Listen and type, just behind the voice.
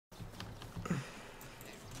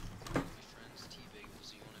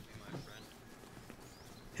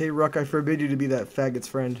Hey, Ruck, I forbid you to be that faggot's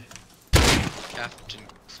friend. Captain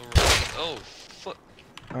Chloride. Oh, fuck.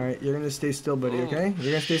 Alright, you're gonna stay still, buddy, okay?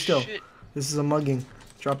 You're gonna stay still. Shit. This is a mugging.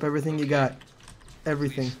 Drop everything you got.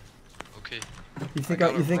 Everything. Please. Okay. You think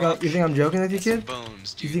I'm joking with you, kid?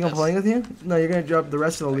 Bones, dude. You think I'm playing with you? No, you're gonna drop the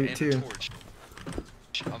rest of the loot too.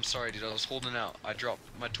 I'm sorry, dude. I was holding out. I dropped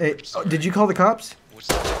my Hey, torch. oh, did you call the cops? What's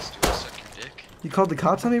the next? Do I suck your dick? You called the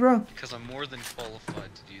cops on me, bro? Because I'm more than qualified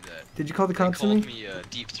to do that. Did you call the They cops on called me? me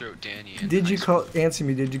Deep Throat Danny. in Did high you school. call? Answer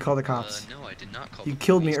me. Did you call the cops? No, I did not call. You the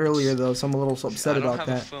killed me police. earlier though, so I'm a little upset about I don't have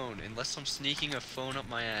that. a phone unless I'm sneaking a phone up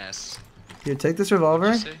my ass. Here, take this What'd revolver.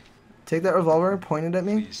 you say? Take that revolver. Point it at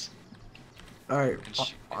me. Please. All right. And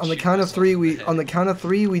shoot On the count of myself three, in the on the head. count of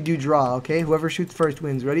three, we do draw. Okay. Whoever shoots first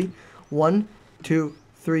wins. Ready? 1, 2,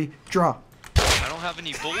 3. Draw. I don't have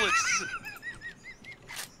any bullets.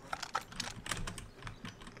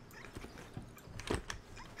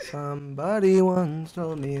 Somebody once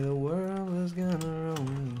told me the world was gonna roll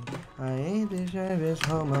me. I ain't the sharpest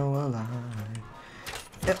homo alive.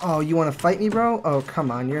 Oh, you want to fight me, bro? Oh,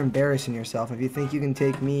 come on, you're embarrassing yourself if you think you can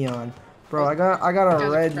take me on, bro. I got a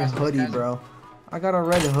red hoodie, bro. I got a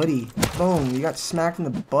red hoodie. Boom, you got smacked in the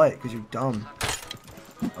butt because you're dumb.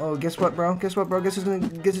 Oh, guess what, bro? Guess what, bro? Guess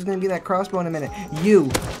who's gonna be that crossbow in a minute? You.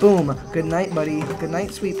 Boom. Good night, buddy. Good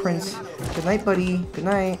night, sweet prince. Good night, buddy. Good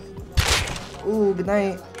night. Ooh, good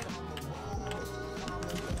night.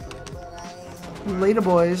 Later,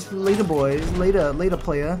 boys. Later, boys. Later, later,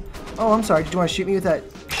 playa. Oh, I'm sorry. Did you want to shoot me with that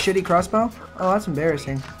shitty crossbow? Oh, that's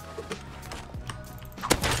embarrassing.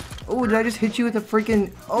 Oh, did I just hit you with a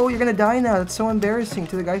freaking... Oh, you're gonna die now. That's so embarrassing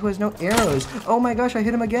to the guy who has no arrows. Oh my gosh, I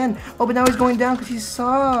hit him again. Oh, but now he's going down because he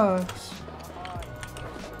sucks.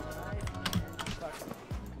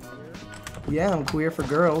 Yeah, I'm queer for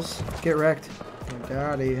girls. Get wrecked. My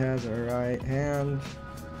daddy has a right hand.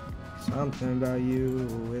 Something about you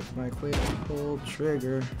with my quick pull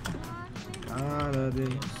trigger. Got a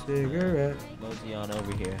big cigarette. Mosey on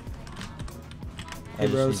over here. Hey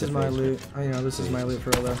bro, this is my loot. I know this is my loot for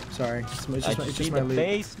real though. Sorry, it's just my loot.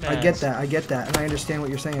 I get that, and I understand what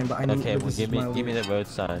you're saying, but I need. Okay, but well this is my give me loot. the road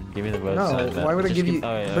sign. Give me the road sign. No, why would I give you?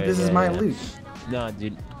 But this is my loot. No,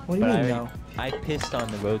 dude. What do you mean no? I pissed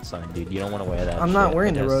on the road sign, dude. You don't want to wear that. I'm not shit.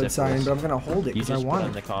 wearing It the has road sign, syphilis. but I'm gonna hold it You because I just want put on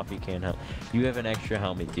it. the coffee can helmet. You have an extra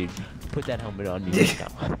helmet, dude. Put that helmet on you right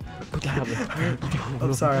now. Put that helmet.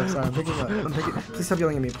 I'm sorry. I'm picking up. Please stop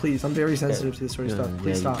yelling at me, please. I'm very sensitive to this sort of stuff.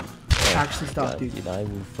 Please stop. Actually stop, dude. I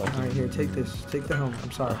will fucking. Alright, here, take this. Take the helmet.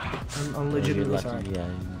 I'm sorry. I'm legitimately You're sorry. lucky, yeah.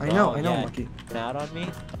 I know, yeah. Lucky. Out on me?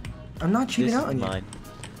 I'm not cheating This out is on you. mine.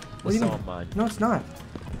 What do you This is mean? all mine. No, it's not.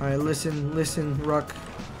 Alright, listen, Ruck.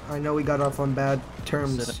 I know we got off on bad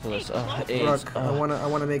terms. Syphilis. Oh, AIDS. Ruck, I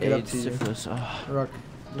wanna make it up AIDS, to you. syphilis. Oh. Ruck,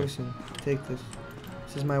 listen, take this.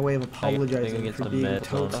 This is my way of apologizing get for some being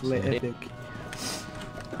meds on totally us. epic.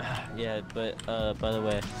 Yeah, but by the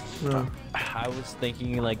way, No. I was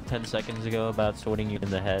thinking like 10 seconds ago about sorting you in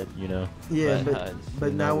the head, you know. Yeah,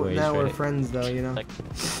 but no now worries, we're right? friends though, you know. Like,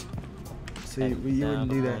 So you now wouldn't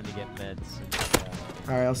do I'm that. going to get meds.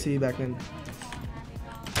 Alright, I'll see you back then.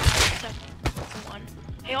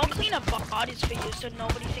 Hey, I'll clean up bodies for you so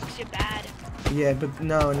nobody thinks you're bad. Yeah, but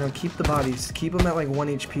no, keep the bodies. Keep them at like 1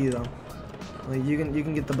 HP though. Like you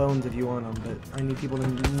can get the bones if you want them, but I need people to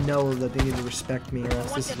know that they need to respect me, or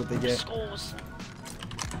else this is what they get. Skulls.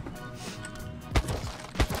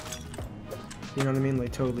 You know what I mean?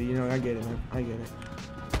 Like totally. You know, I get it, man. I get it.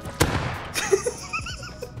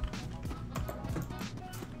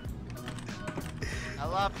 I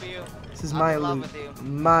love you. This is I'm my in love loot. with you.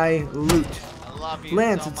 My loot. I love you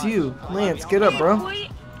Lance, so it's much. you. I love Lance, you. get up, bro.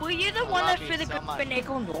 Were you the one love that you threw the so much. grenade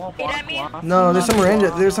at me? No, there's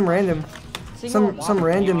some random. Some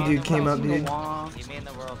random dude came up, dude. You mean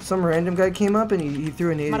the world. Some random guy came up and he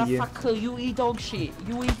threw a nade at you. Motherfucker, you eat dog shit.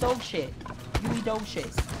 You eat dog shit. You eat dog shit.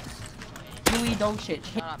 You eat dog shit.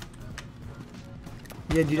 Shut up.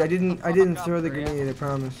 Yeah, dude, I didn't throw the grenade, I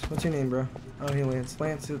promise. What's your name, bro? Oh, hey, Lance.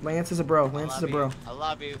 Lance is a bro. Lance is a bro. I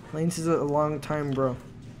love you. Lance is a long time bro.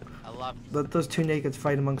 I love you. Let those two nakeds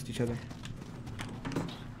fight amongst each other.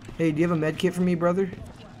 Hey, do you have a med kit for me, brother?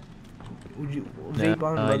 Would you vape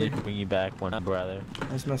on, I brother? didn't bring you back one, brother.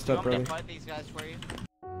 That's messed You up, want me brother. to fight these guys for you?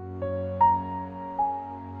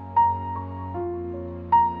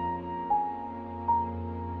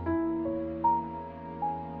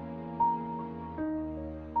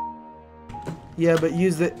 Yeah, but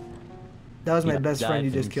use the. That was my He best friend died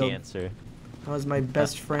you just from killed. Cancer. That was my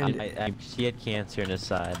best friend. She had cancer in his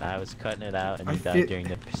side. I was cutting it out, and I he feel- died during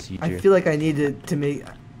the procedure. I feel like I need to make.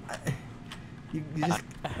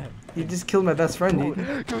 You just killed my best friend,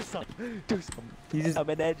 dude. Do something. Do something. You just I'm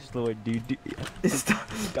an edgelord, dude.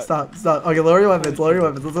 stop. Okay, lower your weapons. Lower your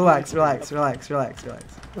weapons. Let's relax.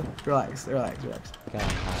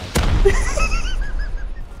 God.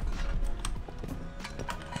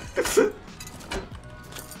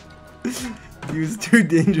 He was too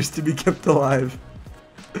dangerous to be kept alive.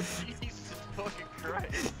 Jesus fucking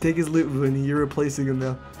Christ. Take his loot, Vinny. You're replacing him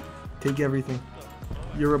now. Take everything.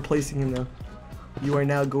 You're replacing him now. You are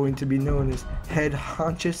now going to be known as Head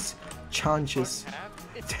Honchus Chonchus.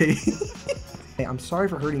 Take. Hey, I'm sorry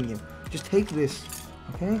for hurting you. Just take this,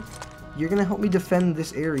 okay? You're gonna help me defend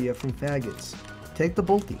this area from faggots. Take the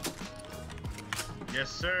bolty. Yes,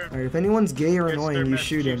 sir. Alright, if anyone's gay or Yes, annoying, sir, you Master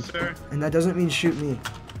shoot Chief, him. sir. And that doesn't mean shoot me.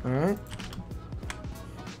 Alright?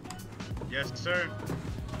 Yes, sir.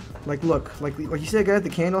 Like, look, like you see that guy with the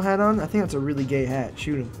candle hat on? I think that's a really gay hat.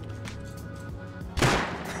 Shoot him.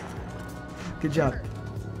 Good job.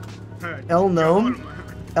 El Gnome?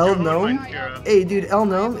 El Gnome? Hey, dude, El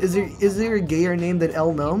Gnome? Is there a gayer name than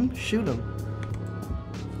El Gnome? Shoot him.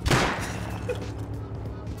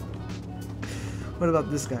 What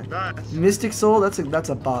about this guy? Nice. Mystic Soul? That's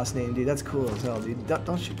a boss name, dude. That's cool as hell, dude.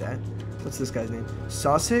 Don't shoot that. What's this guy's name?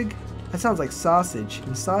 Sausage? That sounds like sausage,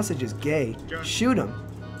 and sausage is gay. Shoot him.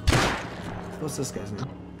 What's this guy's name?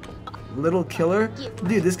 Little Killer?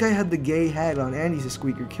 Dude, this guy had the gay hat on and he's a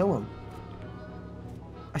squeaker. Kill him.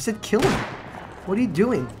 I said kill him. What are you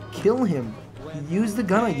doing? Kill him. Use the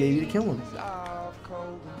gun I gave you to kill him.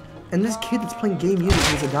 And this kid that's playing gay music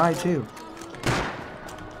needs to die too.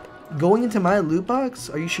 Going into my loot box?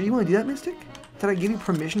 Are you sure you want to do that, Mystic? Did I give you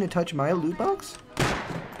permission to touch my loot box?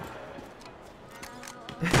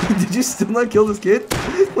 Did you still not kill this kid?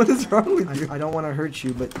 What is wrong with you? I don't want to hurt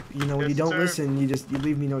you, but you know when you don't listen, you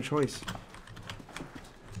leave me no choice.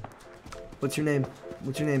 What's your name?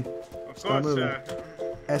 What's your name? Of course, sir.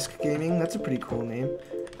 Esk Gaming, that's a pretty cool name.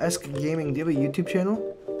 Esk Gaming, do you have a YouTube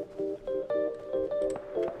channel?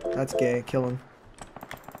 That's gay, kill him.